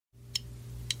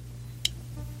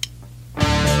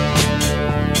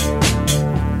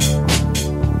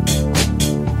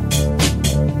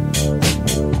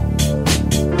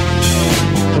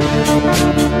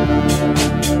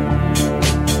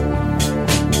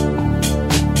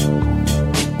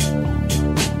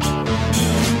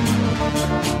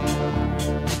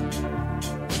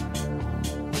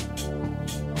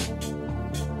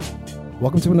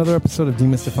Welcome to another episode of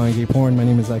Demystifying Gay Porn. My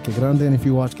name is Ike Grande, and if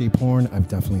you watch gay porn, I've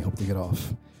definitely helped you get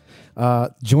off.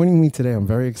 Joining me today, I'm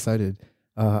very excited.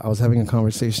 I was having a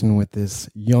conversation with this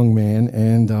young man,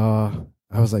 and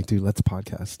I was like, dude, let's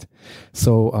podcast.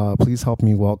 So please help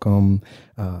me welcome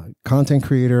content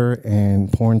creator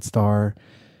and porn star,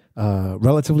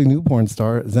 relatively new porn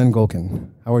star, Zen Golkin.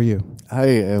 How are you?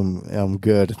 I'm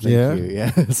good. Thank you.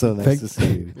 Yeah, so nice to see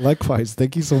you. Likewise.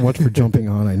 Thank you so much for jumping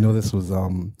on. I know this was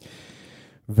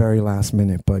very last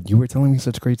minute, but you were telling me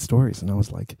such great stories, and I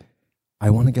was like,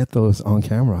 I want to get those on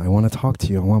camera. I want to talk to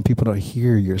you. I want people to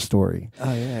hear your story.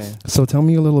 Oh, yeah. So tell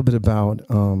me a little bit about,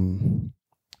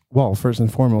 well, first and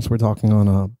foremost, we're talking on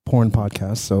a porn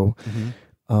podcast. So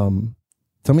tell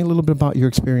me a little bit about your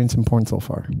experience in porn so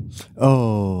far.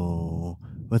 Oh,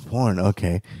 with porn.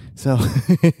 Okay. So,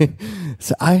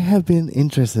 so I have been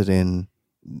interested in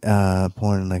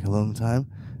porn like a long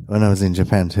time when I was in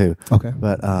Japan too. Okay.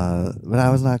 But I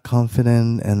was not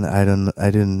confident, and I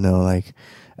didn't know like,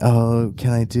 oh,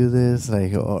 can I do this?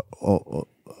 Like, or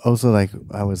also like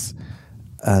I was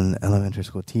an elementary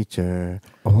school teacher.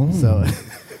 Oh. So.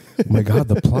 My God,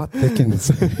 the plot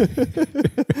thickens.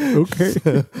 Okay.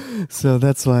 So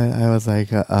that's why I was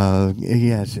like,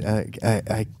 yeah,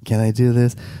 can I do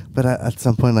this? But at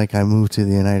some point, like I moved to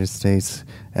the United States,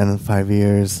 and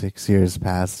 6 years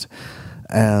passed,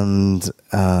 and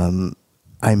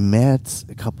I met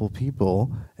a couple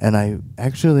people, and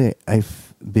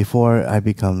before I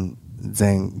become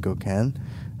Zen Goken,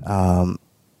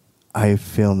 I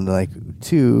filmed like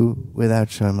 2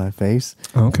 without showing my face.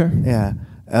 Okay. Yeah.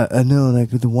 No, like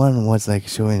the one was like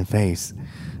showing face,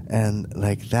 and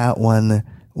like that one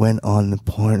went on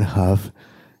Pornhub,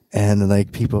 and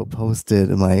like people posted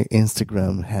my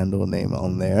Instagram handle name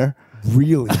on there.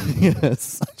 Really?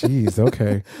 Yes. Jeez.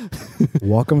 Okay.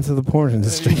 Welcome to the porn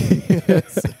industry.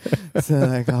 Yes. So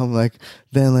like I'm like,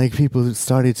 then like people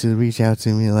started to reach out to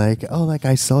me like, oh, like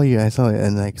I saw you,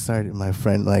 and like started my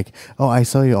friend like, oh, I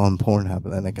saw you on Pornhub,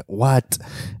 and like what,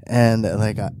 and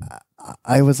like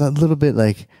I was a little bit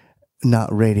like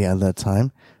not ready at that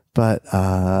time, but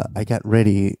I got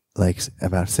ready like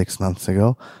about 6 months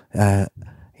ago. Yeah,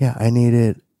 I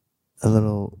needed a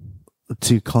little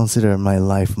to consider my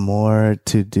life more,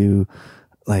 to do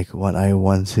like what I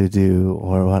want to do,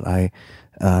 or what I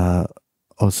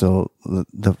also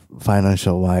the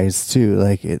financial wise too.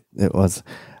 Like it was,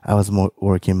 I was more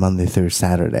working Monday through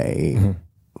Saturday,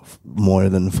 more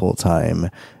than full time,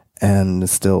 and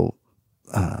still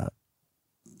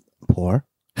poor.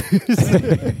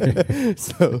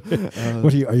 So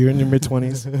what are you in your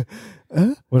mid-20s?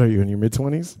 What are you in your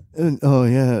mid-20s? Oh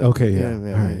yeah. Okay, yeah. All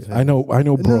right. I know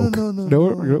broke.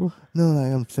 No,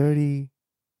 like I'm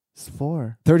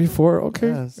 34. 34. Okay.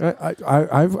 Yes.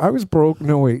 I was broke.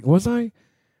 No, wait, was I?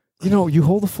 You know, you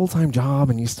hold a full-time job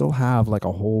and you still have like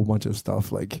a whole bunch of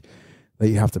stuff like that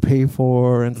you have to pay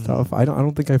for and stuff. I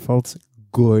don't think I felt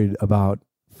good about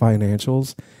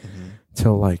financials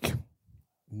till like,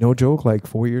 no joke, like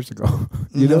 4 years ago.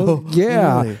 You know?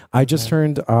 Yeah. Really? I just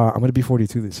turned, I'm going to be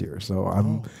 42 this year. So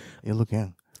I'm. You look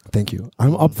young. Thank you.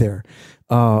 I'm up there.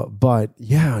 But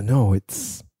yeah, no,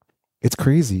 it's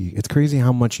crazy. It's crazy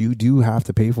how much you do have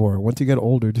to pay for. Once you get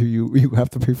older, you have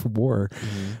to pay for more.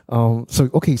 So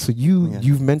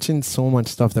you've mentioned so much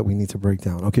stuff that we need to break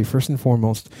down. Okay, first and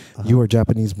foremost, you are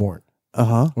Japanese born.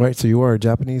 Right? So you are a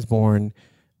Japanese born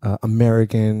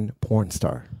American porn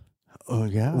star. Oh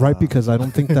yeah, right. Because I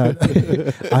don't think that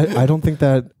I don't think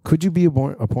that could you be a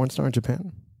porn star in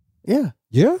Japan? Yeah.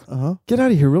 Get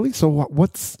out of here, really? So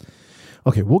what's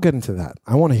okay? We'll get into that.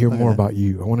 I want to hear more about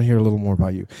you. I want to hear a little more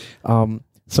about you.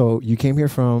 So you came here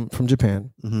from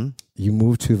Japan. You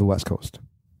moved to the West Coast.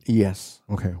 Yes.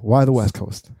 Okay. Why the West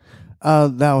Coast?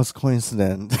 That was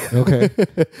coincident. Okay.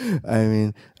 I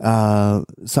mean,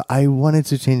 so I wanted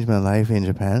to change my life in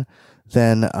Japan.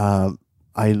 Then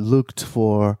I looked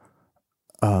for.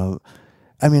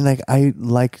 I mean, like I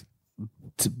like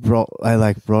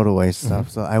Broadway stuff,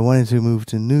 so I wanted to move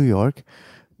to New York,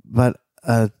 but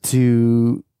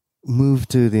to move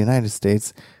to the United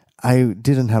States, I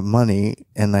didn't have money,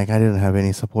 and like I didn't have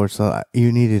any support, so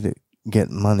you needed to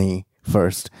get money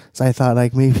first. So I thought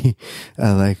like maybe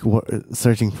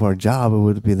searching for a job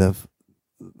would be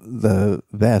the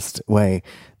best way.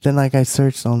 Then like I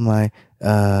searched on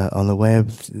the web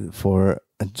for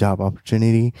a job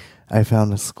opportunity. I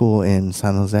found a school in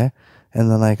San Jose,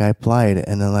 and then like I applied,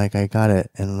 and then like I got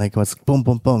it, and like it was boom,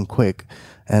 boom, boom, quick,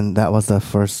 and that was the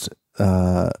first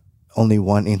only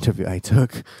one interview I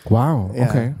took. Wow. Yeah.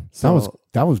 Okay. So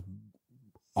that was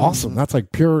awesome. That's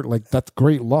like pure, like that's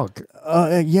great luck.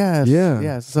 Yes. Yeah.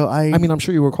 Yes. So I mean, I'm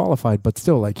sure you were qualified, but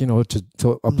still, like,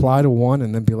 to apply to one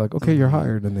and then be like, okay, you're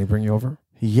hired, and they bring you over.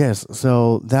 Yes,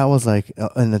 so that was like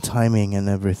in the timing and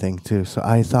everything too. So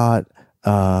I thought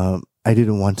I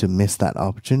didn't want to miss that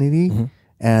opportunity, Mm-hmm.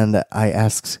 and I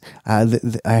asked.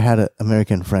 I had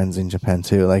American friends in Japan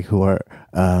too, like who are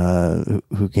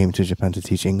who came to Japan to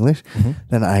teach English. Mm-hmm.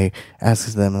 Then I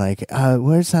asked them like,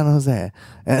 "Where's San Jose?"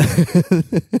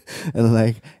 And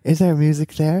like, "Is there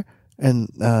music there?" And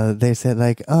they said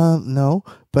like, "No,"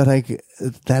 but like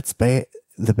that's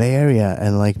the Bay Area,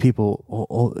 and like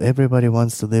people, everybody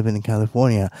wants to live in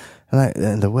California,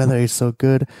 and the weather is so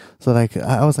good. So like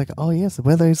I was like, oh yes, the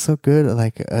weather is so good.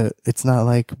 Like it's not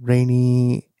like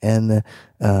rainy and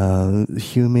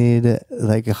humid,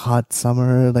 like a hot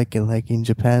summer, like in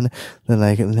Japan. Then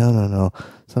like no.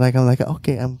 So like I'm like,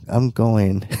 okay, I'm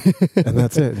going, And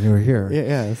that's it. You were here. Yeah,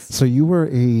 yes. So you were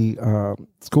a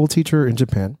school teacher in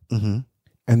Japan, Mm-hmm.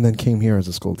 and then came here as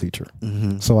a school teacher.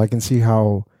 Mm-hmm. So I can see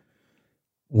how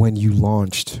when you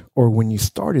launched or when you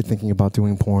started thinking about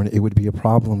doing porn, it would be a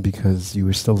problem because you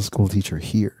were still a school teacher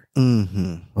here.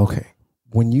 Mm-hmm. Okay.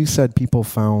 When you said people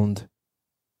found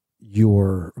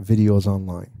your videos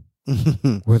online,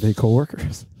 were they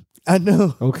coworkers? I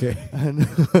know. Okay. I know.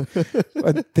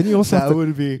 But then you also have That to,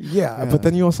 would be. yeah, but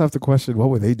then you also have to question, what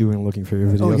were they doing looking for your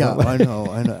videos? Oh yeah, online?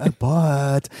 I know.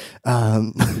 But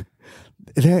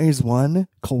there is one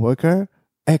coworker,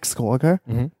 ex-coworker,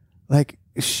 Mhm. like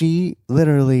she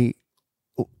literally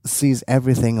sees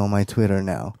everything on my Twitter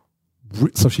now.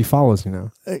 So she follows you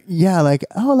now. Yeah, like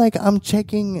like I'm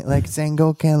checking like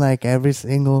Sengoken like every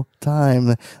single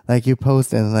time like you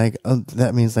post, and like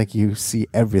that means like you see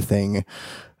everything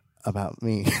about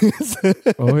me.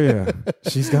 Oh yeah,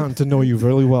 she's gotten to know you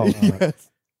really well. Yes.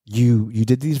 You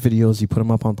did these videos, you put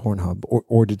them up on Pornhub,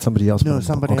 or did somebody else? No, put them up?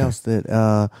 somebody Okay. else did.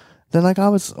 Then like I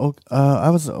was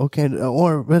okay,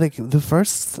 or like the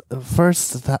first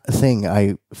thing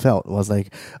I felt was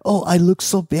like, oh, I look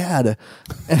so bad.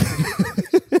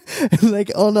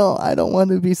 Like, oh no, I don't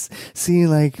want to be seen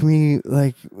like me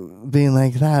like being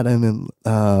like that. And then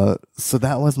so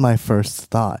that was my first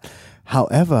thought.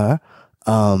 However,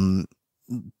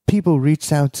 people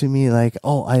reached out to me like,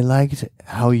 oh, I liked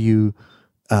how you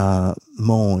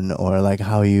moan, or like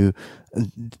how you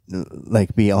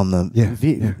like be on the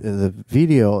the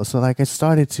video. So like I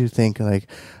started to think like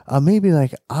maybe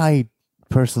like I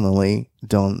personally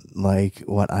don't like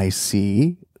what I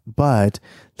see, but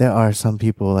there are some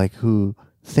people like who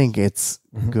think it's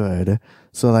good.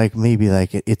 So like maybe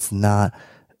like it's not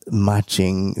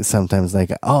matching sometimes,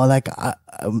 like oh, like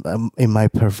I'm in my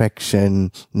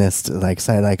perfectionist like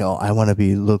side, like oh, I want to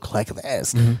be look like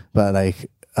this, but like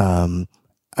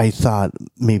I thought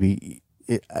maybe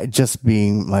just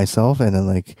being myself and then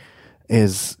like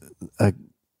is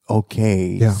okay.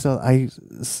 Yeah. So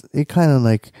it kind of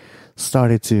like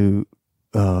started to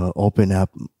open up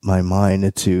my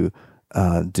mind to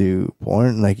do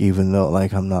porn, like even though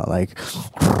like I'm not like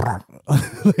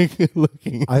like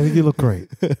looking. I think you look great.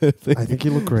 I think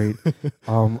you look great.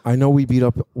 I know we beat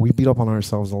up on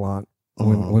ourselves a lot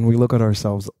when we look at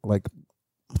ourselves like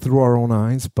through our own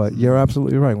eyes, but you're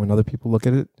absolutely right. When other people look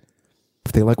at it,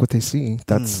 if they like what they see,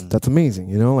 that's amazing,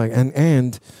 you know, like,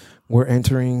 and we're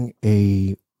entering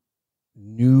a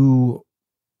new,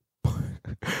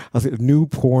 I'll say new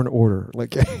porn order.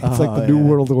 Like it's like the new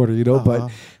world order, you know, but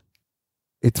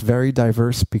it's very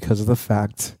diverse because of the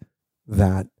fact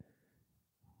that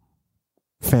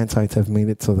fan sites have made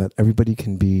it so that everybody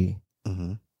can be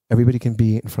in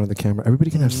front of the camera.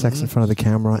 Everybody can have sex in front of the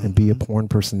camera and be a porn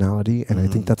personality. And I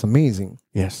think that's amazing.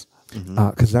 Yes.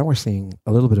 Because now we're seeing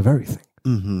a little bit of everything.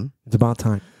 It's about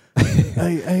time.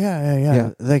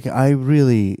 Yeah. Like I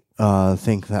really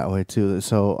think that way too.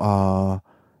 So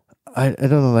I don't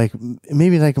know, like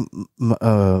maybe like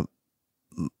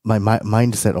my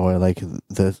mindset, or like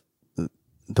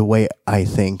the way I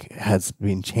think has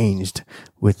been changed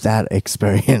with that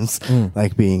experience,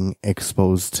 like being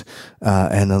exposed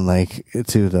and then like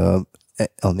to the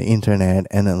on the internet,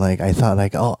 and then like I thought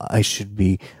like, oh, I should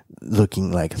be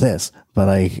looking like this, but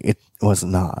like it was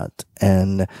not.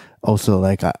 And also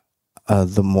like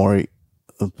the more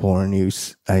porn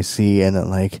I see, and then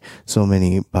like so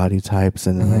many body types,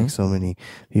 and then like so many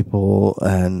people,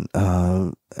 and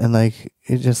like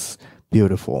it's just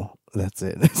beautiful. That's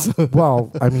it.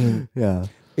 Well, I mean, yeah,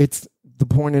 it's the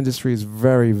porn industry is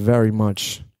very, very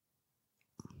much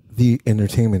the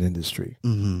entertainment industry.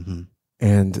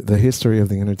 And the history of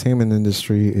the entertainment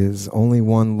industry is only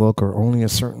one look or only a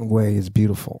certain way is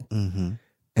beautiful.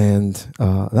 And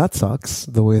that sucks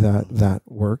the way that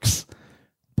works.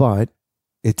 But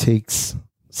it takes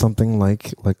something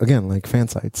like again, like fan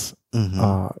sites,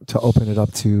 Mm-hmm. to open it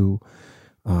up to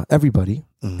everybody,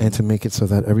 Mm-hmm. and to make it so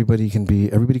that everybody can be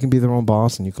their own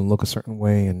boss, and you can look a certain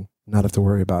way and not have to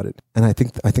worry about it. And I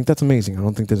think that's amazing. I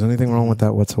don't think there's anything wrong with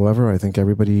that whatsoever. I think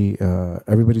everybody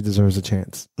deserves a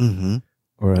chance, Mm-hmm.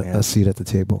 or Yeah. a seat at the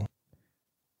table.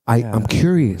 I'm Yeah.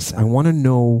 curious. I want to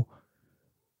know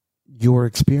your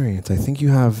experience. I think you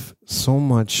have so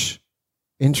much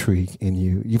intrigue in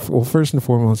you. Well, first and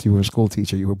foremost, you were a school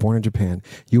teacher. You were born in Japan.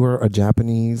 You were a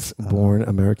Japanese-born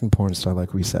American porn star,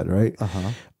 like we said, right?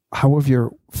 Uh-huh. How have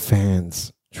your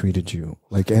fans treated you?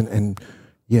 Like, and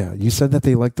yeah, you said that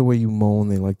they like the way you moan.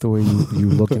 They like the way you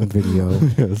look in video.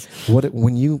 Yes.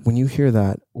 When you hear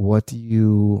that, what do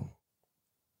you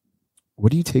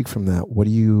take from that?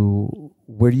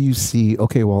 Where do you see,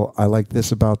 okay, well, I like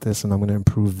this about this, and I'm going to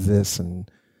improve this? And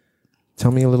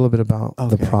tell me a little bit about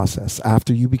the Okay. process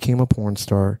after you became a porn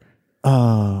star.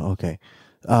 Okay.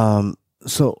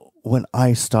 So when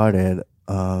I started,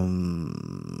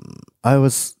 I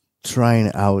was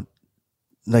trying out,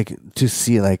 like, to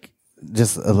see, like,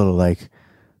 just a little, like,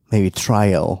 maybe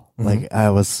trial. Mhm. Like, I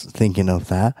was thinking of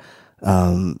that,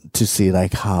 to see,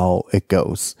 like, how it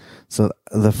goes. So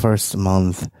the first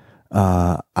month,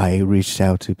 I reached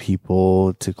out to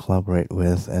people to collaborate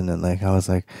with, and then, like, I was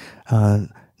like,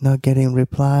 not getting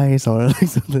replies, or like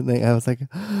something. Like, I was like,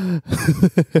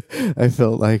 I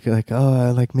felt like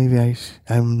oh, like maybe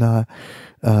I'm not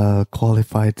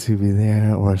qualified to be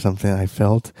there, or something. I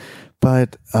felt,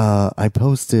 but I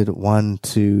posted 1,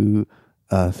 2,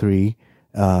 3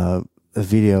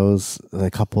 videos, a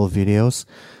couple of videos,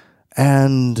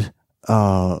 and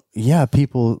yeah,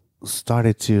 people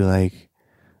started to, like,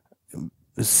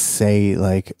 say,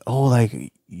 like, oh,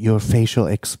 like, your facial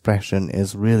expression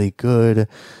is really good,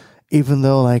 even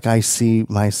though, like, I see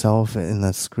myself in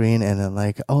the screen, and then,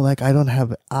 like, oh, like, I don't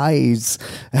have eyes.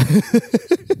 And,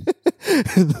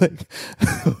 like,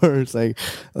 or it's like,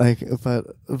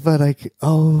 but like,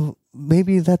 oh,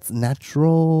 maybe that's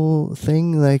natural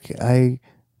thing, like,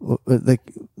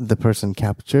 like, the person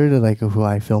captured, like, who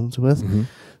I filmed with. Mm-hmm.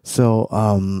 So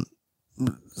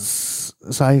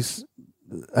so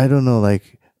I don't know,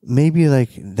 like, maybe, like,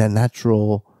 the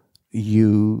natural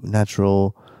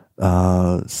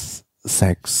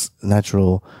sex,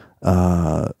 natural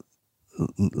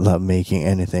love making,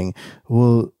 anything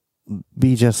will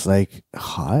be just, like,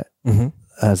 hot Mm-hmm.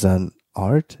 as an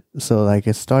art. So, like,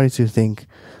 I started to think,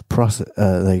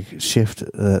 like, shift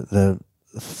the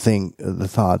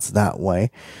thoughts that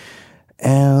way,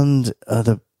 and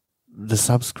the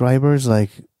subscribers,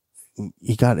 like,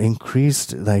 it got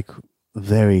increased, like,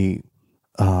 very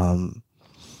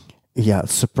yeah,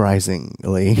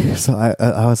 surprisingly. So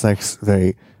I was, like,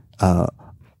 very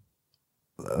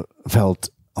felt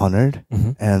honored,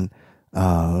 Mm-hmm. and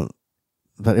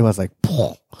but it was like,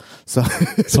 so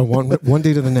So one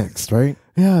day to the next, right?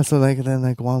 yeah, so, like, then,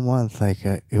 like, 1 month, like,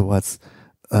 it was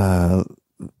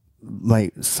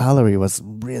my salary was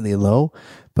really low,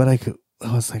 but I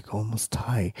was, like, almost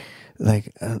high,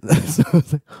 like, so I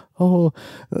was like, oh,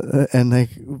 and, like,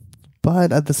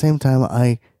 but at the same time,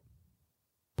 I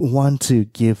want to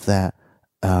give that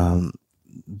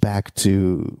back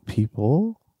to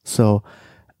people. So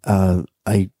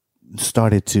I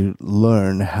started to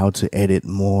learn how to edit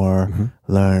more, Mm-hmm.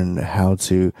 learn how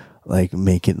to, like,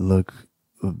 make it look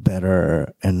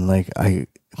better, and, like, I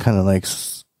kind of, like,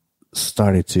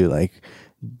 started to, like,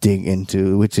 dig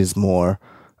into, which is more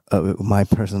my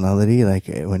personality, like,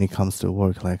 when it comes to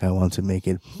work, like, I want to make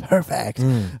it perfect.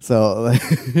 So, like,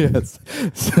 yes,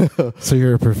 So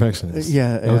you're a perfectionist.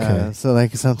 yeah, Okay. so,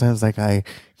 like, sometimes, like, I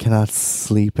cannot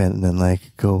sleep, and then,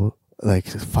 like, go, like,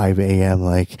 5 a.m.,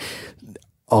 like,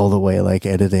 all the way, like,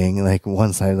 editing. Like,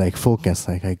 once I, like, focus,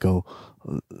 like, I go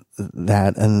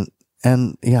that,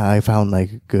 and yeah, I found,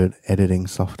 like, good editing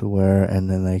software, and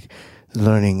then, like,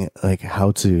 learning, like,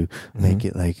 how to make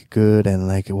it, like, good, and,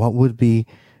 like, what would be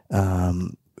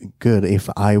good if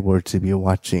I were to be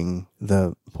watching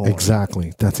the porn.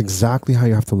 Exactly. That's exactly how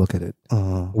you have to look at it.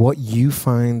 What you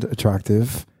find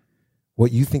attractive,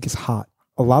 what you think is hot.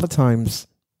 A lot of times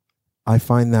I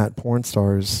find that porn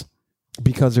stars,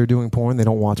 because they're doing porn, they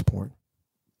don't watch porn.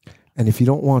 And if you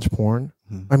don't watch porn,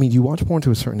 I mean, you watch porn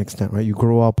to a certain extent, right? You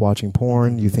grow up watching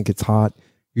porn, you think it's hot,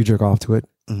 you jerk off to it,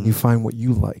 you find what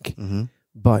you like.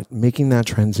 But making that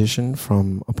transition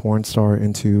from a porn star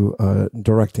into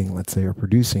directing, let's say, or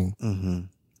producing,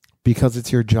 because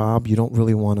it's your job, you don't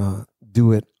really want to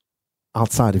do it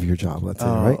outside of your job, let's say,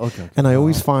 right? Okay. And I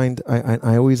always find,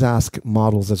 I always ask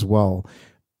models as well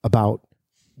about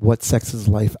what sex is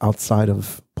life outside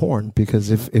of porn,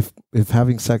 because if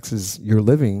having sex is your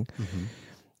living,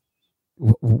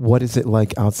 what is it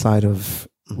like outside of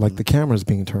like Mhm. the cameras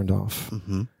being turned off?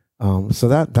 Mhm. So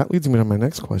that leads me to my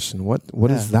next question. What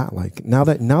is Yeah. that like? Now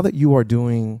that you are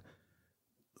doing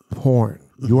porn,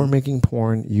 you are Mhm. making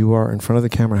porn, you are in front of the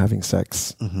camera having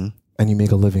sex, Mhm. and you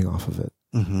make a living off of it.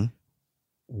 Mhm.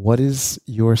 What is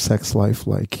your sex life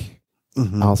like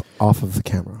Mhm. off of the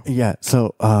camera? Yeah.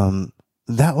 So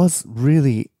that was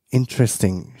really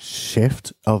interesting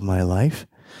shift of my life.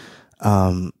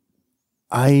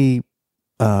 I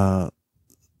uh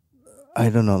I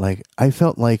don't know, like I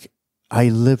felt like I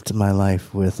lived my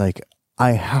life with like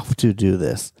I have to do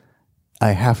this.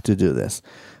 I have to do this.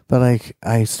 But like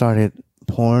I started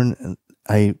porn and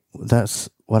that's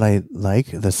what I like,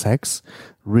 the sex,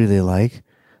 really like.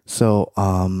 So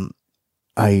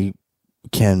I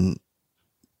can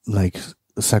like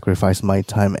sacrifice my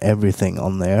time, everything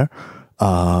on there,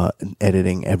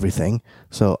 editing everything.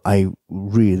 So I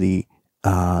really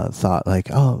thought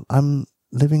like, oh, I'm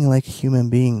living like a human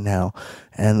being now,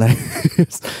 and like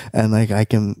and like I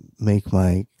can make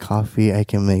my coffee, I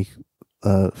can make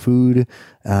food.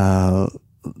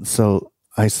 So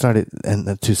I started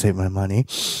and to save my money,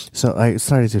 so I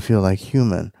started to feel like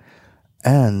human,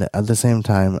 and at the same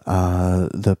time,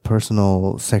 the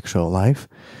personal sexual life.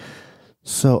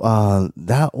 So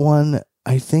that one,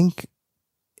 I think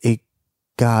it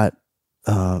got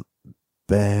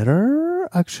better.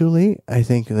 Actually, I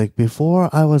think like before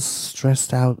I was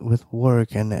stressed out with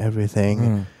work and everything,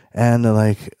 Mm. and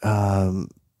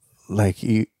like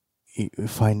you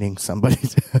finding somebody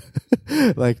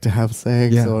to, like to have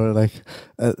sex, Yeah. or like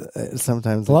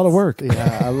sometimes It's a lot of work.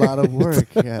 Yeah, a lot of work.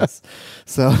 Yes,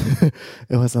 so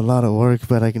it was a lot of work.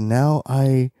 But like now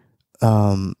I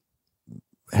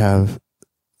have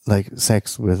like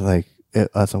sex with like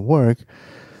as a work,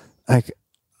 like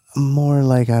more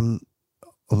like I'm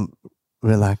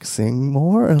relaxing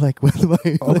more like with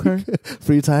my Okay. like,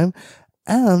 free time,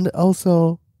 and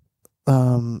also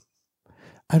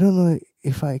I don't know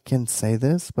if I can say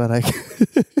this, but I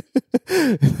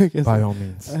By all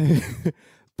means.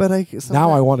 but I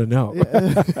Now I want to know.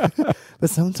 yeah. But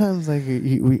sometimes like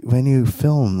when you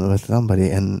film with somebody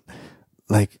and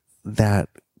like that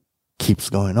keeps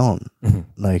going on, Mhm.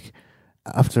 like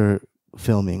after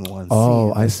filming one Oh,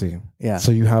 scene, I see. yeah,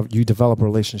 So you develop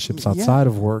relationships outside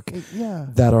of work yeah,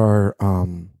 that are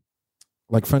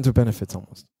like friends with benefits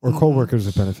almost, or Mhm. co-workers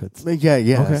with benefits. yeah,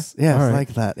 yes, Okay. yes, All right.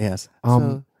 like that, yes.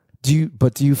 Um, Do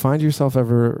you find yourself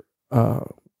ever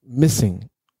missing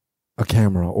a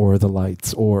camera or the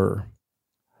lights, or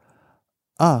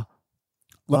So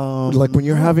like when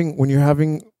you're no.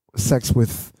 having sex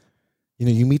with,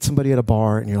 you meet somebody at a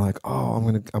bar and you're like, oh, I'm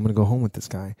gonna go home with this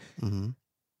guy. Mhm.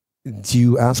 Have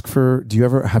you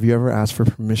ever asked for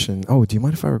permission? Oh, do you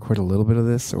mind if I record a little bit of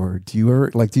this? Or do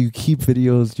you keep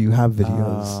videos? Do you have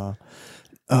videos?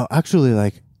 Actually,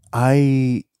 like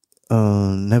I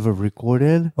never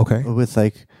recorded Okay. with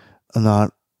like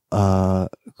not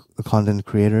content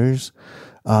creators.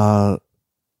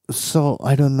 So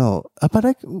I don't know, but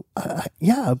like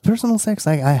yeah, personal sex.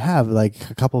 Like I have like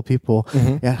a couple people.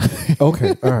 Mhm. Yeah.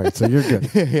 Okay. All right. So you're good.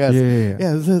 Yes. Yeah.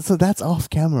 Yeah. So that's off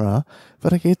camera,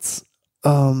 but like it's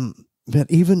but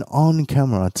even on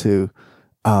camera too.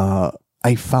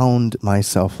 I found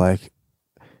myself like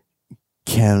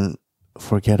can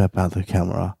forget about the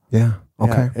camera. Yeah.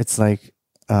 Okay. Yeah, it's like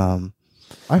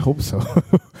I hope so.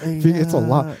 It's a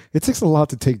lot. yeah. It takes a lot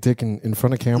to take dick in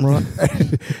front of camera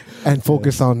and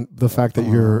focus on the fact that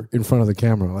you're in front of the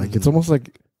camera. Like it's almost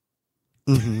like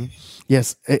Mhm.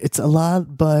 Yes, it's a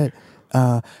lot, but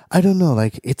I don't know.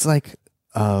 Like it's like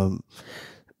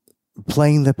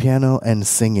playing the piano and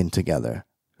singing together.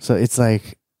 So it's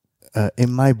like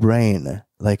in my brain,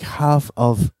 like half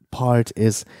of part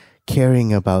is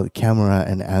caring about camera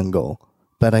and angle,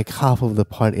 but like half of the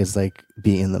part is like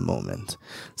be in the moment.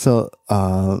 So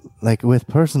like with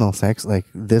personal sex, like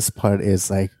this part is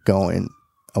like going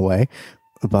away,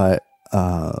 but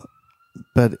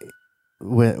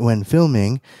when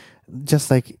filming, just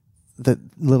like the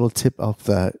little tip of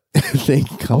the thing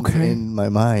comes Okay. in my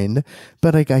mind,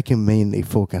 but like I can mainly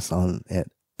focus on it.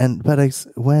 And but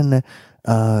when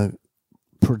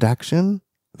production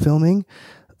filming,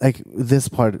 like this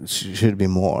part should be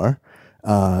more,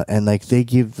 and like they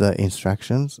give the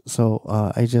instructions, so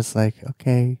I just like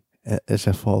okay, let's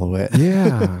just follow it.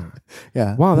 yeah.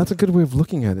 Yeah. Wow, that's a good way of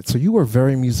looking at it. So you are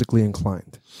very musically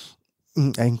inclined.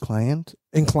 Inclined.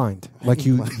 Like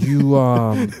you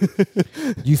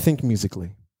you think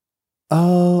musically.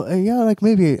 Oh yeah, like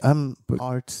maybe I'm But-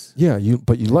 arts. Yeah, you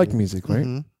like music, right?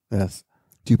 Mhm. Yes.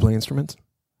 Do you play instruments?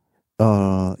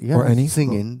 Yeah. Or any?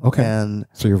 singing. Okay. And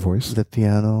So your voice. the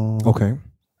piano. Okay.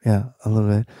 Yeah, a little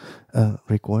bit.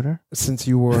 Recorder? Since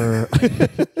you were,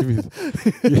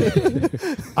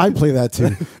 I play that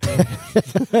too.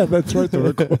 That's right, the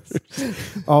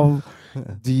recorder.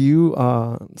 Do you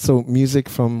so music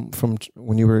from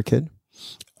when you were a kid?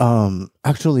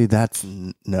 Actually, that's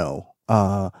no.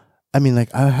 I mean,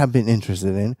 like I have been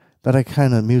interested in, but I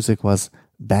kind of music was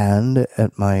banned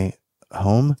at my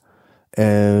home. I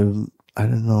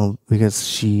don't know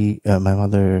because my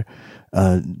mother,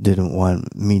 didn't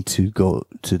want me to go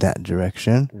to that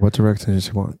direction. What direction did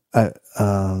you want?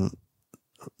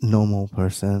 Normal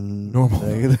person.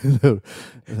 Normal.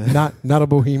 Not a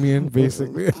bohemian,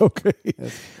 basically. Okay.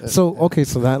 So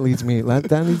that leads me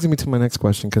to my next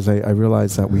question, because I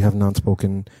realize that we have not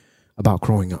spoken about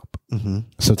growing up. Mm-hmm.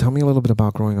 So tell me a little bit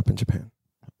about growing up in Japan.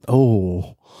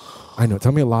 Oh, I know.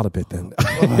 Tell me a lot of it then.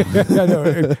 I know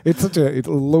it's such a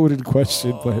loaded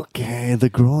question, but okay. The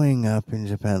growing up in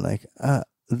Japan, like I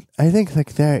think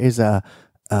like there is a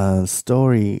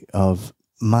story of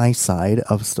my side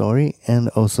of story and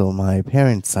also my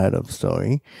parents' side of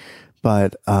story,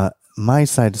 but my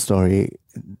side story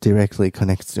directly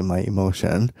connects to my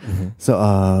emotion. Mm-hmm.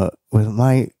 So with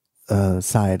my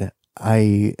side,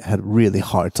 I had really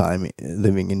hard time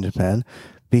living in Japan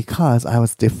because I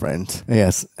was different.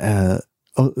 Yes,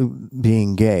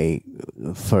 being gay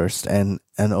first, and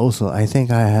also I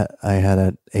think I had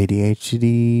an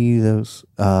ADHD. Those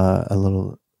a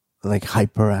little like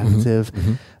hyperactive.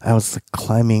 Mm-hmm. I was like,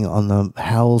 climbing on the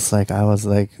house, like I was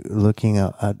like looking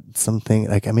at something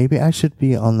like maybe I should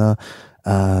be on the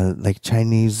like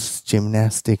Chinese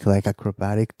gymnastic, like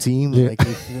acrobatic team. Yeah. Like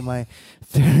if my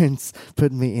parents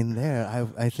put me in there,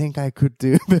 I think I could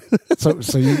do. So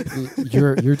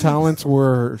your talents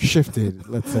were shifted,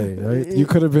 let's say, right? You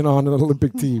could have been on an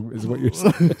Olympic team, is what you're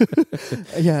saying.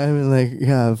 Yeah, I mean, like,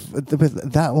 yeah,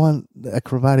 but that one, the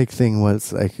acrobatic thing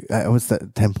was like, I was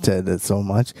tempted so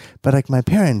much, but like my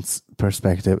parents'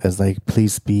 perspective is like,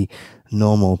 please be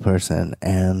normal person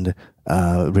and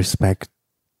respective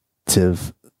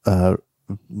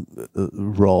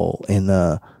role in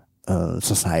a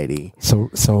society.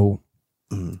 So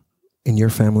in your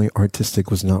family, artistic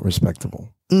was not respectable.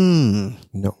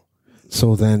 No.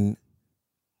 So then,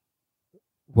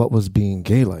 what was being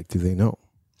gay like? Do they know?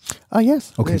 Oh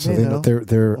yes. Okay, so they know.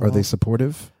 They're are they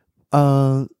supportive?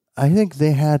 I think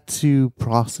they had to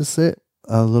process it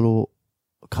a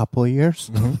couple of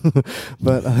years,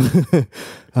 but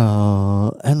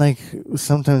and like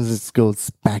sometimes it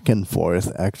goes back and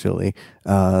forth. Actually,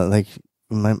 like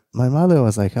my mother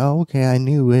was like, "Oh, okay, I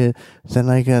knew it." Then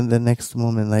like the next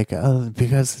moment, like, "Oh,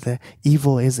 because the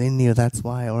evil is in you, that's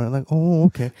why." Or like, "Oh,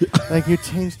 okay," like you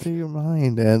changed your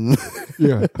mind, and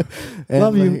yeah, and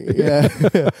love like, you. Yeah.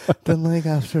 Then like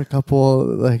after a couple,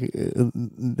 like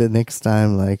the next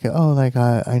time, like, "Oh, like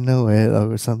I know it,"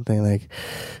 or something like.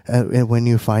 When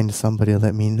you find somebody,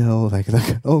 let me know. Like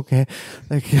okay,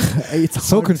 like it's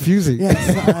so confusing.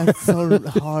 Yeah, it's so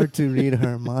hard to read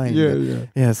her mind. Yeah.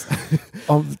 Yes.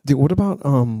 What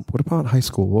about high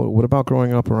school? What about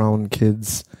growing up around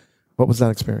kids? What was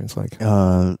that experience like?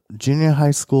 Junior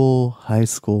high school,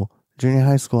 junior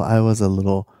high school. I was a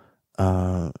little.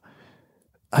 I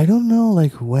don't know,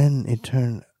 like when it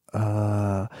turned.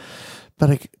 But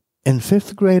like. In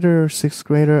 5th grader, 6th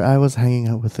grader, I was hanging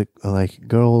out with like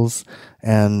girls,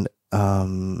 and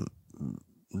then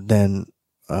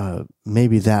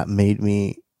maybe that made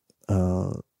me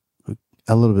a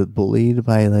little bit bullied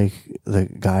by like the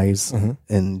guys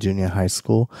in junior high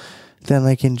school. Then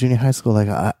like in junior high school, like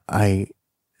I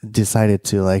decided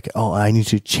to like, oh, I need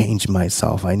to change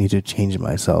myself. I need to change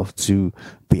myself to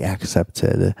be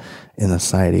accepted in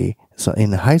society. So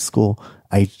in high school,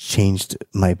 I changed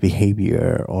my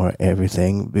behavior or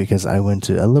everything because I went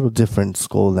to a little different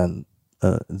school than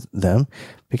them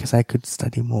because I could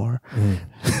study more.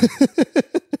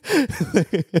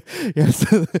 Yes,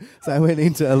 so I went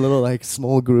into a little like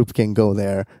small group can go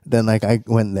there. Then like I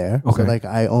went there. Okay. So like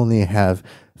I only have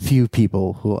few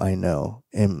people who I know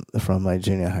from my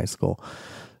junior high school.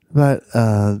 But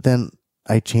then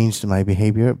I changed my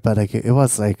behavior, but like it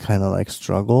was like kind of like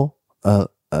struggle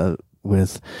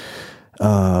with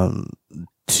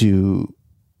to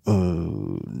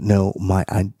know my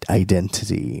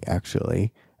identity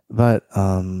actually, but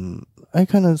I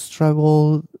kind of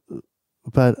struggled,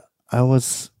 but I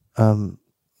was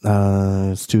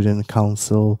student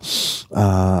council.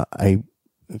 I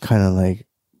kind of like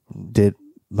did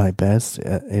my best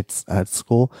at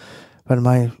school, but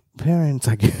my parents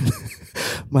again,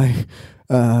 my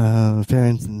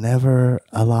parents never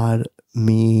allowed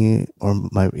me or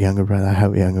my younger brother, I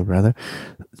have a younger brother,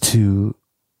 to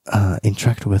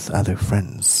interact with other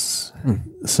friends.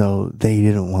 So they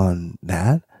didn't want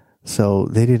that. So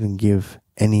they didn't give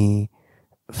any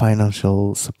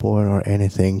financial support or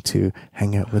anything to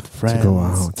hang out with friends. go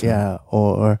out. Yeah.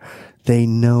 Or they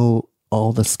know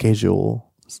all the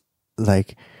schedule,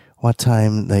 like what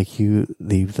time like you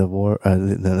leave the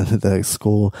the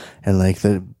school, and like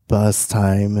the bus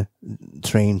time,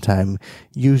 train time.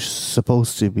 You're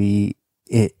supposed to be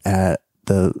at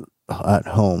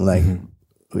home, like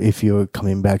if you're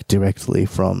coming back directly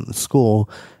from school,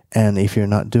 and if you're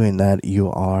not doing that,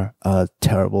 you are a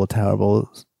terrible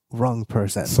wrong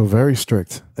person. So very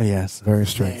strict. Yes, Very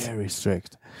strict. very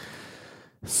strict.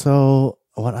 So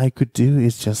what I could do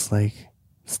is just like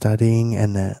studying,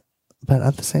 and but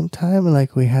at the same time,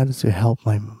 like we had to help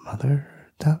my mother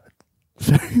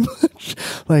very much,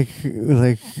 like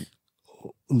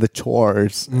the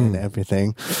chores and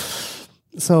everything.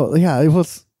 So yeah, it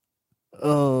was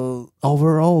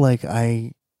overall like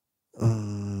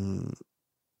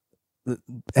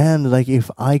and like if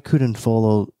I couldn't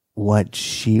follow what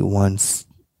she wants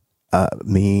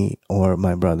me or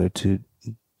my brother to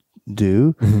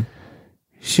do,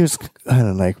 she was kind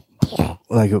of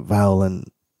like a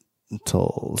violent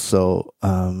toll. So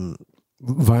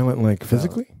Violent, like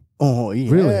physically? oh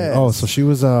yeah, Really? Oh, so she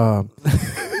was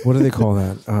what do they call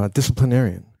that?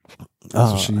 Disciplinarian.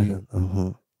 So she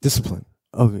discipline.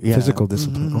 Okay, yeah. Physical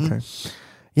discipline. Mhm. Okay.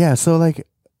 Yeah, so like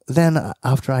then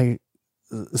after I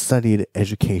studied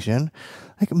education,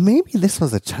 like maybe this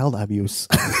was a child abuse.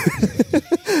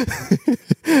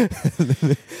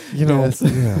 You know, Yes.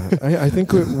 yeah. I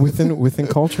think within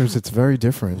cultures, it's very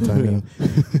different. I mean,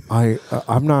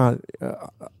 I'm not.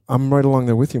 I'm right along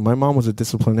there with you. My mom was a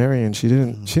disciplinarian. She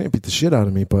didn't beat the shit out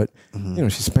of me, but you know,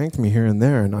 she spanked me here and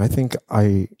there. And I think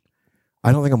I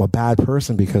don't think I'm a bad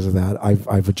person because of that.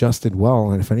 I've adjusted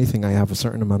well, and if anything, I have a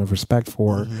certain amount of respect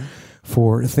for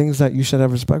things that you should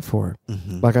have respect for.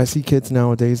 Like I see kids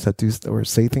nowadays that do or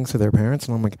say things to their parents,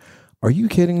 and I'm like, "Are you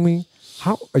kidding me?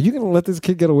 How are you going to let this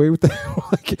kid get away with that?"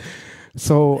 Like,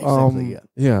 so, Exactly,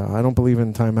 yeah, I don't believe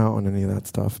in timeout and any of that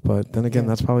stuff. But then again,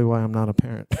 that's probably why I'm not a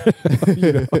parent.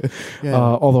 You know? Yeah.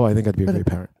 Although I think I'd be a great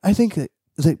parent. I think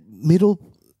the middle,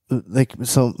 like,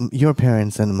 so your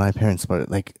parents and my parents were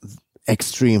like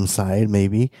extreme side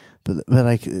maybe, but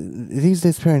like these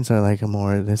days parents are like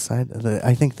more this side.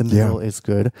 I think the middle is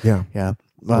good. Yeah, Yeah,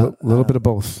 a little bit of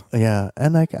both. yeah,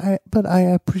 and like I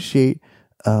appreciate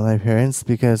my parents,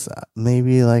 because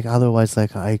maybe like otherwise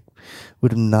like I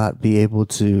would not be able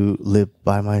to live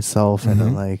by myself and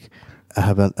then, like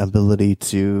have an ability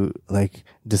to like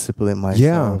discipline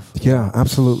myself. Yeah,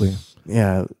 absolutely.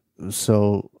 Yeah.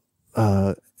 So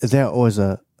there was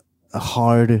a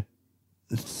hard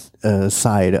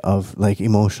side of like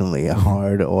emotionally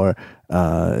hard, or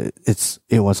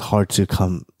it was hard to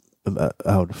come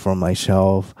out from my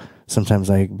shelf. Sometimes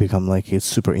I become like a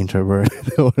super introvert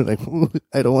or like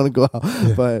I don't want to go out.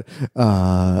 Yeah. But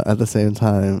at the same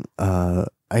time,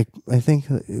 I think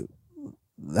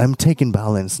I'm taking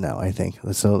balance now. I think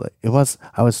so. I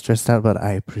was stressed out, but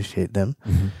I appreciate them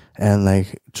and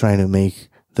like trying to make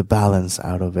the balance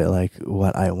out of it, like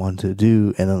what I want to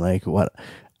do and then like what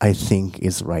I think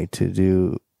is right to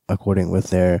do according with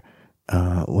their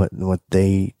what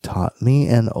they taught me,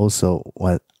 and also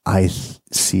what I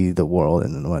see the world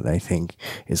and what I think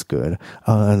is good.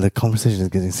 And the conversation is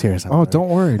getting serious. Oh, don't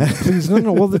worry. Please,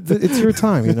 no. Well, it's your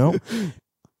time, you know.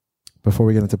 Before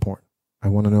we get into porn, I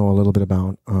want to know a little bit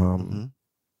about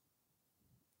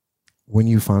when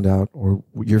you found out, or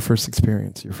your first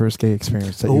experience, your first gay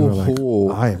experience that you were like,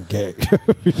 I am gay.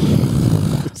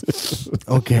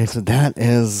 Okay, so that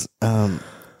is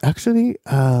actually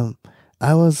I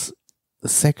was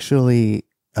sexually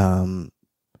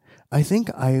I think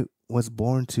I was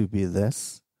born to be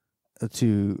this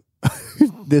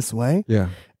this way. Yeah,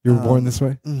 you were born this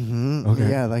way. Okay.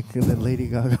 Yeah, like the Lady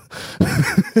Gaga.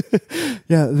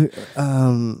 Yeah,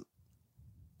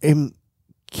 in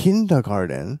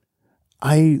kindergarten,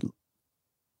 I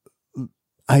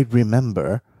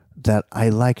remember that I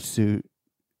liked to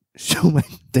show my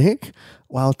dick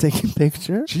while taking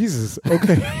pictures. Jesus.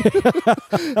 Okay.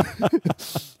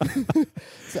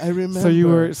 So I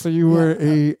remember. So you were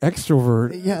a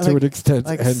extrovert to an extent,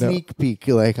 like and sneak peek,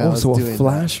 like I was so a doing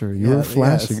flasher. that. You were Yeah,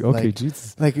 flashing. yes, Okay, like,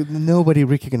 Jesus. Like nobody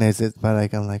recognized it, but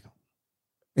like I'm like,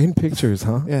 In pictures,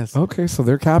 huh? Yes. Okay, so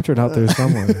they're captured out there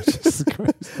somewhere. Jesus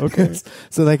Christ. Okay. Yes.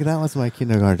 So like that was my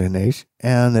kindergarten age,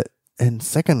 and in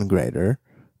second grader,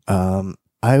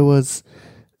 I was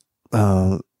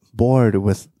bored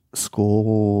with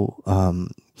school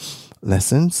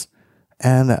lessons,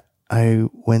 and I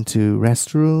went to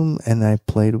restroom and I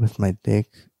played with my dick.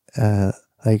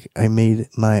 Like I made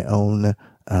my own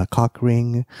cock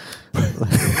ring,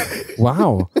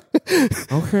 Wow.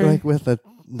 Okay. like with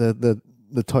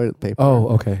the toilet paper. Oh,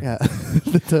 okay. Yeah,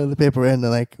 the toilet paper, and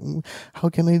then like, how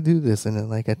can I do this? And then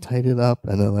like I tied it up,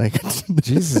 and then like,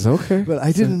 Jesus. Okay. But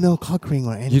I So didn't know cock ring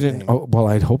or anything. you didn't. Oh, well,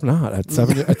 I'd hope not. At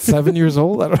 7 years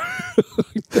old. I don't.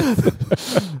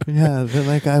 Yeah, then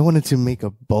like I wanted to make a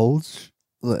bulge,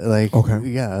 like Okay.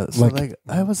 yeah. So Like- like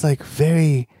I was like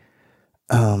very,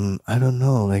 I don't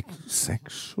know, like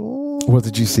sexual. Well,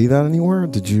 did you see that anywhere?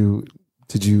 Did you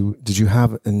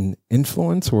have an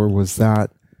influence, or was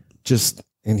that just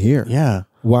in here? Yeah.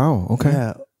 Wow. Okay.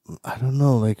 Yeah, I don't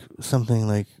know, like something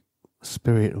like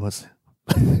spirit was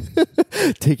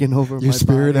taking over Your my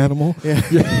spirit body. animal. Yeah,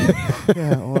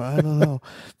 yeah, or I don't know,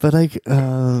 but like,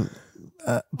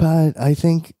 but I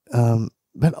think,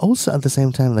 but also at the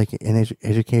same time, like in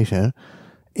education,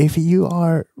 if you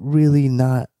are really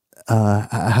not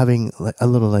having like a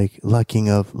little like lacking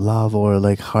of love or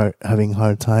like having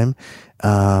hard time,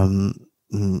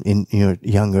 in your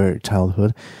younger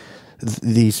childhood,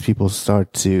 these people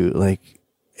start to like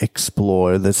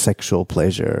explore the sexual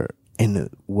pleasure in a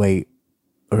way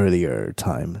earlier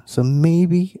time. So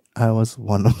maybe I was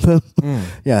one of them.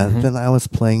 Yeah. Mhm. Then I was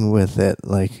playing with it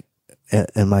like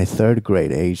in my third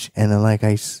grade age, and then like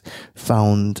I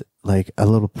found like a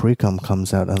little pre-cum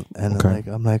comes out, and Okay. like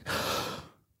I'm like,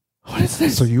 what is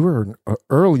this? So you were an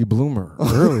early bloomer.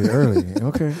 Early.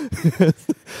 Okay.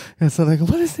 And so like,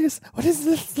 what is this? What is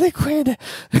this liquid?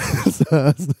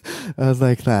 So I was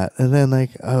like that, and then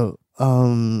like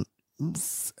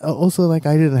also like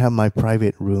I didn't have my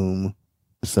private room,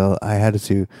 so I had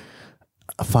to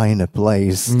find a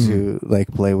place to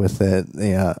like play with it.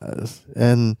 Yeah,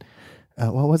 and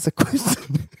what was the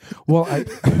question? Well, I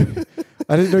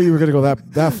didn't know you were going to go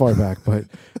that far back, but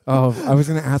I was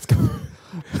going to ask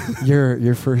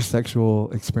your first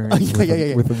sexual experience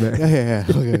with a man. Yeah.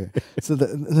 Okay. So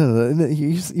no,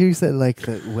 you said like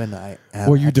that when I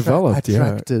Well, you developed, yeah.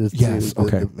 attracted Yes, to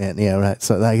okay. the man. Yeah, right.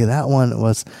 So like that one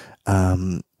was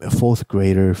fourth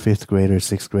grader, fifth grader,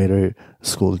 sixth grader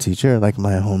school teacher, like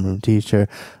my homeroom teacher.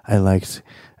 I liked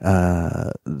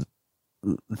to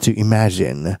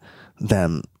imagine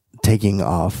them taking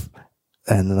off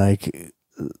and like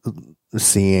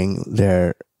seeing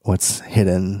their what's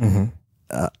hidden. Mm-hmm.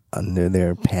 Under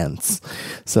their pants.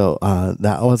 So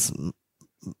that was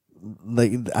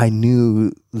like, I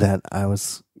knew that I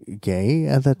was gay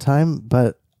at that time,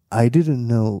 but I didn't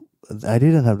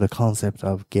have the concept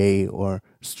of gay or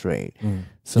straight.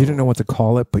 So You didn't know what to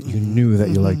call it, but you knew that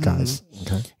you like guys.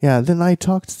 Okay. yeah, then I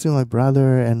talked to my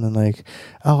brother, and then like,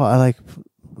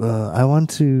 I want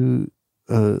to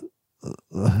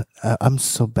I'm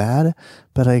so bad,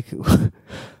 but like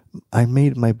I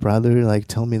made my brother like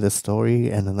tell me the story,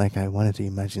 and then like I wanted to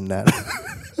imagine that.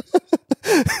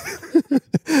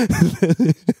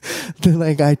 Then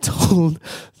like I told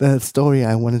the story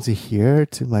I wanted to hear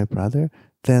to my brother.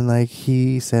 Then like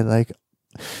he said like,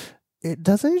 it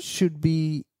should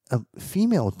be a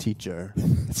female teacher.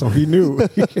 So he knew.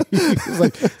 He was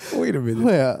like, wait a minute.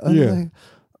 Yeah. I'm Yeah. like,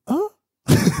 oh.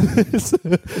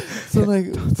 so like,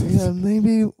 yeah,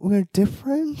 maybe we're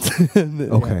different. And, yeah.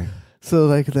 Okay. So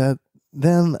like that,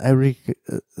 then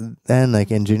then like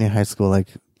in junior high school, like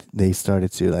they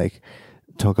started to like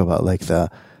talk about like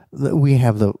we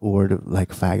have the word like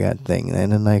faggot thing,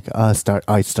 and then like I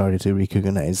started to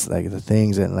recognize like the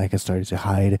things, and like I started to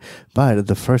hide. But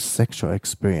the first sexual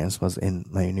experience was in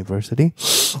my university.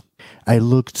 I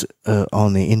looked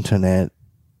on the internet.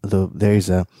 There is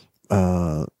a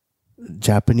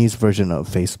Japanese version of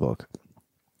Facebook,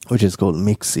 which is called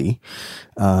Mixi.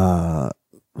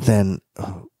 Then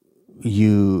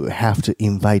you have to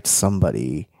invite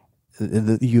somebody.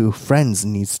 Your friends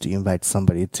needs to invite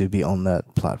somebody to be on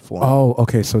that platform. Oh,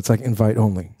 okay. So it's like invite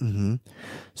only. Mm-hmm.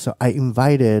 So I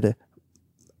invited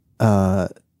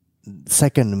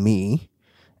second me,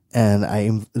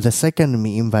 and the second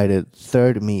me invited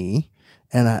third me,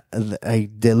 and I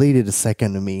deleted the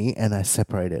second me, and I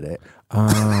separated it.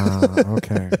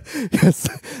 Okay. Yes,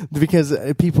 because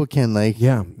people can like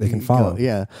They can follow.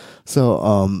 Yeah,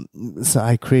 so so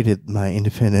I created my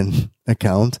independent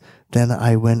account. Then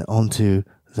I went on to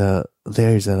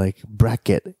there's a like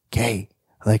bracket gay,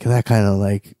 like that kind of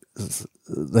like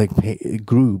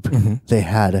group they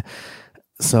had.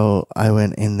 So I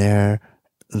went in there.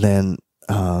 Then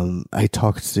I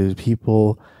talked to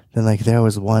people. Then like there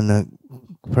was one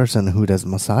person who does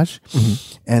massage,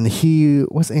 and he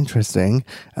was interesting.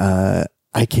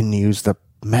 I can use the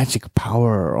magic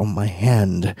power on my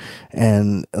hand,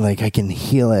 and like I can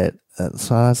heal it.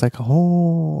 So I was like,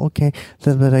 oh, okay.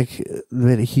 Then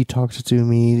but he talked to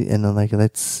me, and then like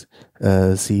let's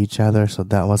see each other. So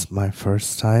that was my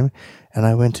first time, and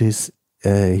I went to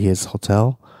his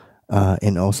hotel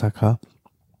in Osaka,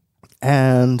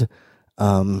 and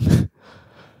I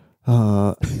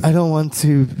don't want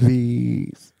to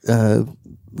be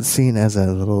seen as a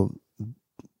little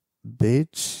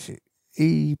bitch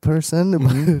person,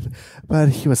 but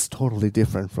he was totally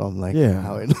different from like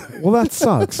how it. Well, that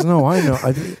sucks. No, I know.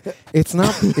 It's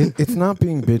not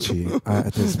being bitchy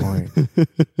at this point.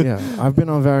 Yeah, I've been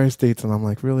on various dates, and I'm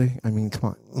like, really? I mean,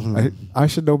 come on. I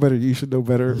should know better. You should know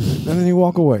better. And then you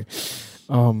walk away.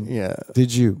 Yeah.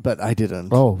 Did you? But I didn't.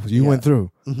 Oh, you went through.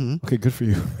 Mm-hmm. Okay, good for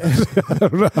you.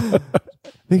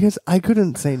 Because I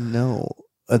couldn't say no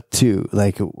to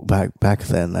like back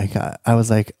then. Like I was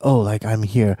like, oh, like I'm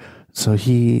here. So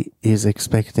he is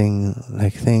expecting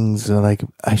like things, or like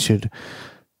I should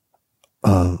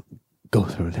go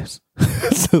through this.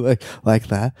 So like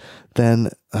that.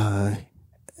 Then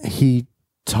he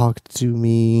talked to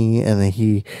me, and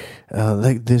he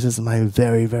like, this is my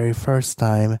very, very first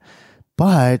time,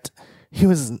 but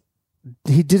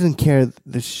he didn't care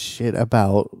the shit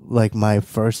about like my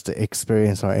first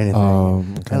experience or anything.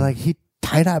 Okay. And like he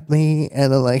tied up me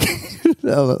and like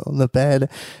on the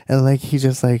bed, and like he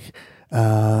just like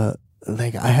I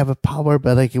have a power,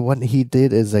 but like what he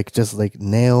did is like just like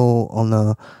nail on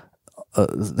a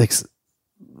like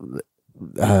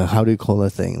how do you call that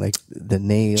thing, like the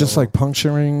nail, just like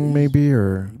puncturing maybe,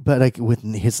 or but like with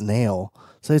his nail.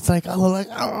 So it's like,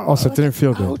 oh, so it didn't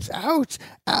feel good. Ouch.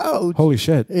 Holy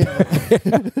shit.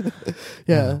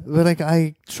 Yeah. But like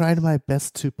I tried my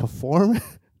best to perform.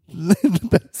 The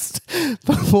best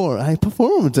before I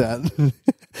performed that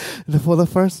for the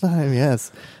first time.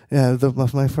 Yes, yeah,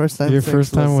 my first time. Your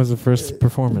first time was the first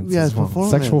performance. Yes, well.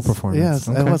 performance. Sexual performance. Yes,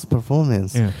 okay. It was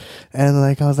performance. Yeah, and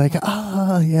like I was like,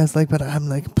 yes, like, but I'm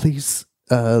like, please,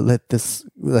 let this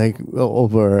like go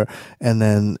over. And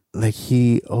then like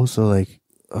he also like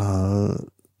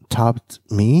topped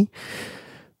me,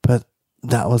 but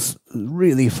that was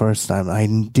really first time. I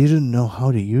didn't know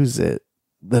how to use it.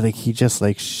 But like he just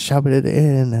like shoved it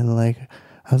in, and like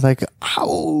I was like,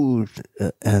 ouch,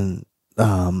 and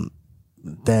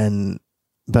then,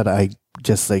 but I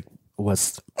just like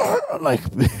was like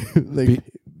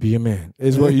be a man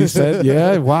is what you said.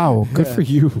 Yeah, wow, good for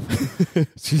you.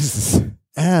 Jesus.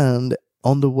 And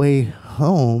on the way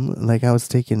home, like I was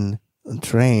taking a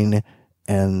train,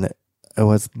 and I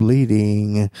was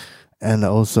bleeding, and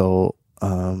also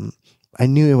I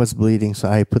knew it was bleeding, so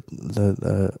I put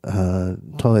the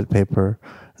toilet paper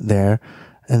there,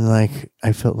 and like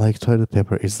I felt like toilet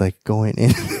paper is like going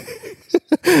in.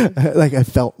 Like I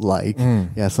felt like,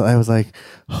 yeah. So I was like,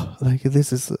 oh, like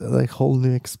this is like whole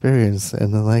new experience,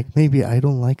 and then like maybe I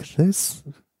don't like this,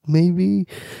 maybe,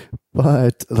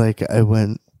 but like I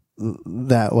went.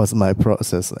 That was my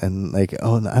process, and like,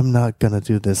 oh, I'm not gonna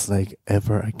do this like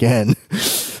ever again.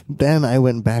 Then I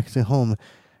went back to home.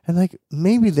 And like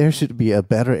maybe there should be a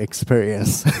better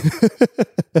experience.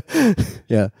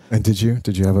 Yeah. And did you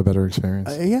have a better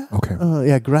experience? Yeah. Okay.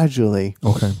 Yeah, gradually.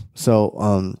 Okay.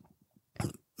 So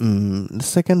the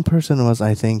second person was,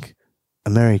 I think,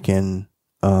 American,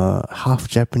 half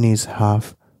Japanese,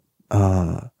 half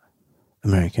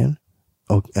American,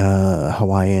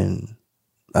 Hawaiian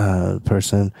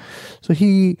person. So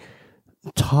he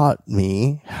taught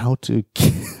me how to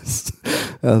kiss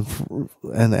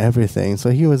and everything.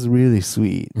 So he was really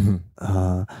sweet.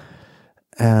 Mm-hmm.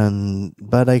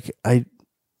 But like I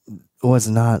was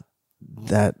not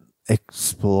that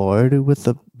explored with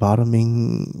the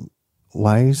bottoming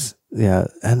wise. Yeah.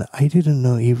 And I didn't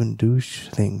know even douche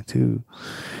thing too.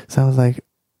 So I was like,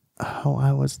 how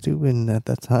I was doing at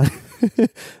that time.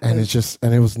 And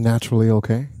it was naturally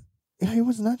okay. Yeah, it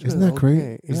was naturally. Isn't that great?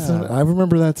 Okay. Yeah. I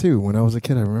remember that too. When I was a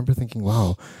kid, I remember thinking,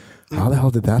 wow, how the hell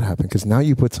did that happen? Because now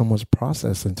you put so much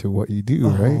process into what you do,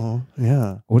 right?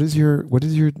 Yeah. What is your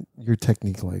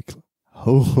technique like?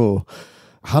 Oh,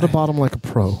 How to bottom like a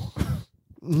pro?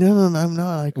 No, I'm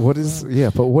not. Like, What is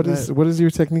what is your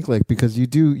technique like? Because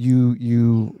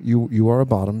you are a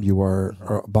bottom. You are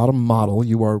a bottom model.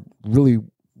 You are really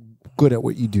good at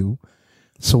what you do.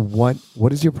 So what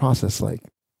is your process like?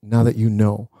 Now that you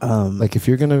know, like if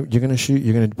you're gonna shoot,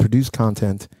 you're gonna produce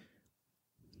content.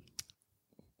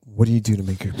 What do you do to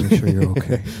make sure you're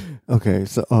okay? Okay,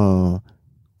 so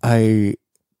I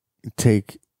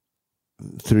take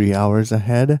 3 hours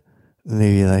ahead.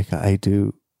 Maybe like I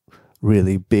do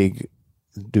really big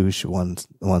douche one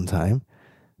time.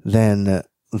 Then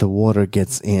the water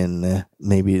gets in,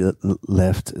 maybe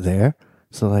left there.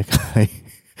 So like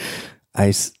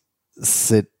I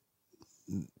sit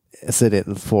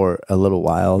it for a little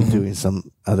while, doing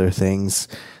some other things.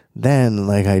 Then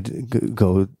like I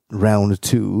go round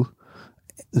 2,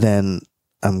 then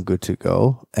I'm good to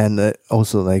go. And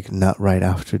also like not right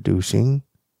after douching.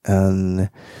 And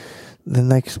then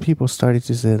like people started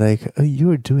to say like, oh,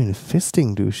 you're doing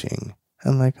fisting douching.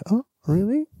 I'm like, oh,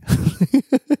 really?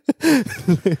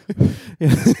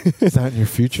 Is that in your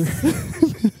future?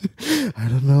 I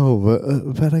don't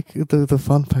know, but like the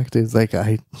fun fact is like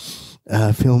I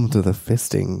filmed the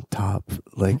fisting top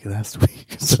like last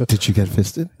week. So Did you get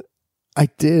fisted? I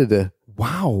did.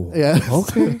 Wow. Yeah.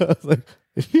 Okay. I was like,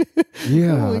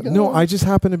 Yeah. Oh my God. No, I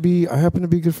happen to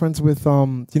be good friends with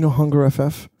you know Hunger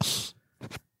FF?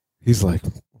 He's like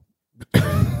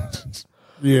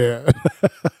yeah.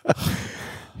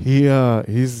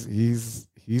 He's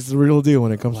the real deal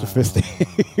when it comes to fisting.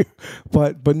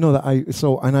 but no,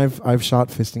 I've shot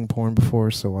fisting porn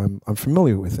before, so I'm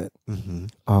familiar with it.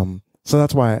 Mm-hmm. So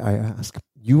that's why I ask.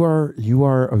 You are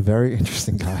a very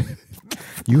interesting guy.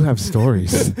 You have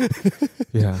stories.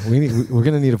 Yeah, we're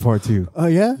gonna need a part 2. Oh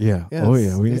yeah. Yeah. Yes. Oh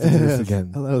yeah. We need to do this Yes.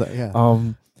 again. I love that. Yeah.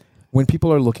 When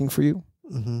people are looking for you,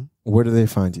 Mm-hmm. where do they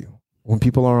find you? When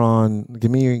people are on, give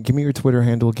me your Twitter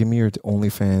handle, give me your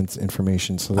OnlyFans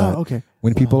information, so that okay.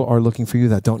 when people are looking for you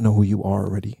that don't know who you are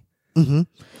already. Mm-hmm.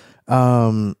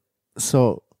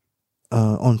 So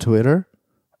on Twitter,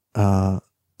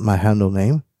 my handle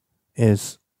name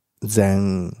is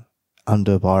Zen_Goken.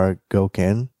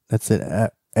 That's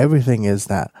it. Everything is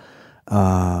that.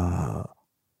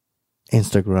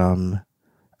 Instagram,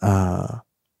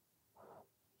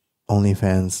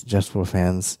 OnlyFans, Just for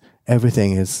Fans.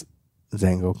 Everything is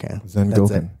Zen_Goken.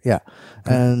 Zen_Goken. Yeah.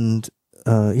 Okay. And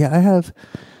I have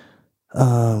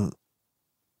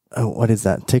what is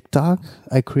that, TikTok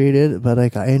I created, but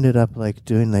like I ended up like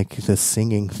doing like the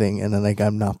singing thing, and then like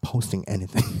I'm not posting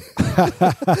anything.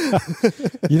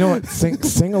 You know what?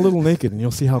 Sing a little naked, and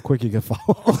you'll see how quick you get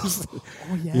followers.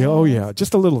 Oh yeah. Yeah, oh yeah,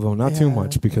 just a little though, not too Yeah.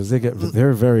 much, because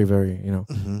they're very, very, you know.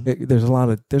 Mm-hmm. There's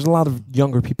a lot of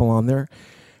younger people on there,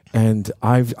 and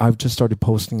I've just started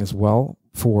posting as well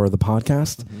for the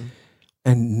podcast. Mm-hmm.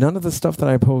 And none of the stuff that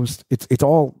I post, it's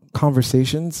all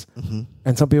conversations. Mm-hmm.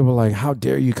 And some people are like, how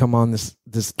dare you come on this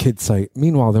kid site?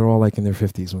 Meanwhile, they're all like in their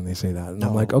 50s when they say that. And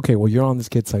I'm like, okay, well, you're on this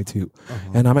kid site too.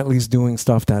 Uh-huh. And I'm at least doing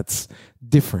stuff that's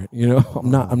different, you know?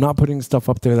 I'm not putting stuff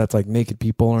up there that's like naked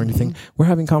people or anything. We're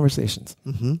having conversations.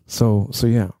 Mm-hmm. So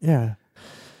yeah. Yeah.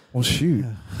 Well, shoot.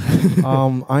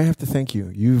 Yeah. I have to thank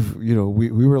you. We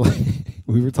were like,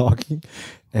 we were talking,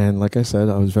 and like I said,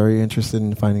 I was very interested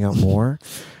in finding out more.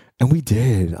 And we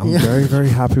did. I'm very, very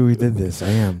happy we did this. I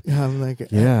am. Yeah, I'm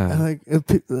like, Yeah.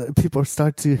 People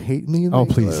start to hate me. Oh, like,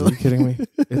 please. Are you kidding me?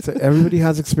 Everybody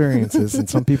has experiences, and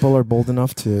some people are bold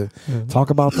enough to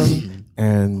talk about them,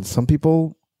 and some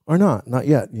people are not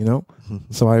yet, you know?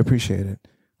 So I appreciate it.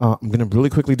 I'm going to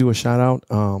really quickly do a shout out.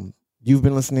 You've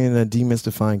been listening to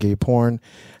Demystifying Gay Porn.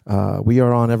 We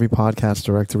are on every podcast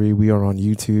directory. We are on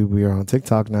YouTube. We are on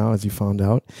TikTok now, as you found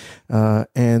out.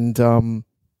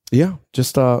 Yeah,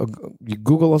 just you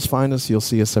Google us, find us. You'll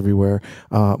see us everywhere.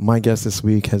 My guest this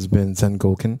week has been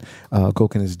Zen_Goken.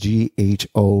 Goken is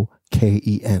Goken.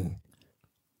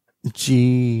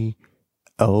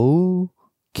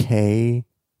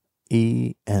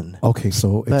 Goken. Okay,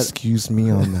 so excuse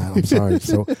me on that. I'm sorry.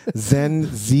 So Zen,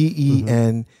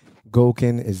 Zen,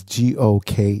 Goken is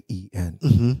Goken.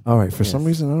 Mm-hmm. All right. For some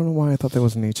reason, I don't know why I thought there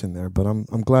was an H in there, but I'm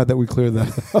glad that we cleared that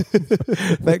up.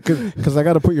 Because I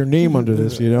got to put your name under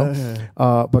this, you know.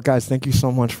 But guys, thank you so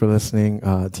much for listening.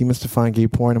 Demystifying Gay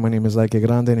Porn, and my name is Ike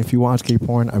Grande. And if you watch gay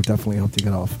porn, I've definitely helped you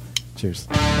get off. Cheers.